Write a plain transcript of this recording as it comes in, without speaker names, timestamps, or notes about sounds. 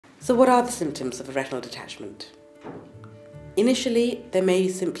So what are the symptoms of a retinal detachment? Initially, there may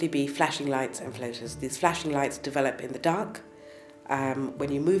simply be flashing lights and floaters. These flashing lights develop in the dark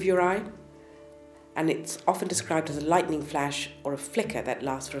when you move your eye, and it's often described as a lightning flash or a flicker that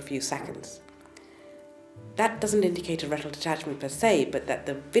lasts for a few seconds. That doesn't indicate a retinal detachment per se, but that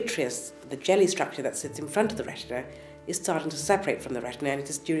the vitreous, the jelly structure that sits in front of the retina, is starting to separate from the retina, and it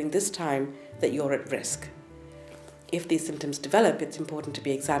is during this time that you're at risk. If these symptoms develop, it's important to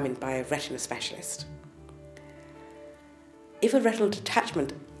be examined by a retina specialist. If a retinal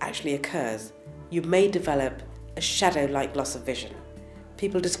detachment actually occurs, you may develop a shadow-like loss of vision.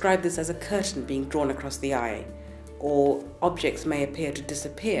 People describe this as a curtain being drawn across the eye, or objects may appear to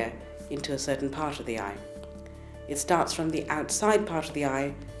disappear into a certain part of the eye. It starts from the outside part of the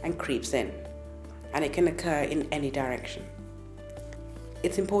eye and creeps in, and it can occur in any direction.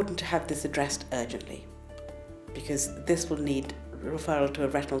 It's important to have this addressed urgently, because this will need referral to a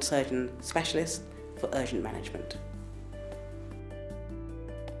retinal surgeon specialist for urgent management.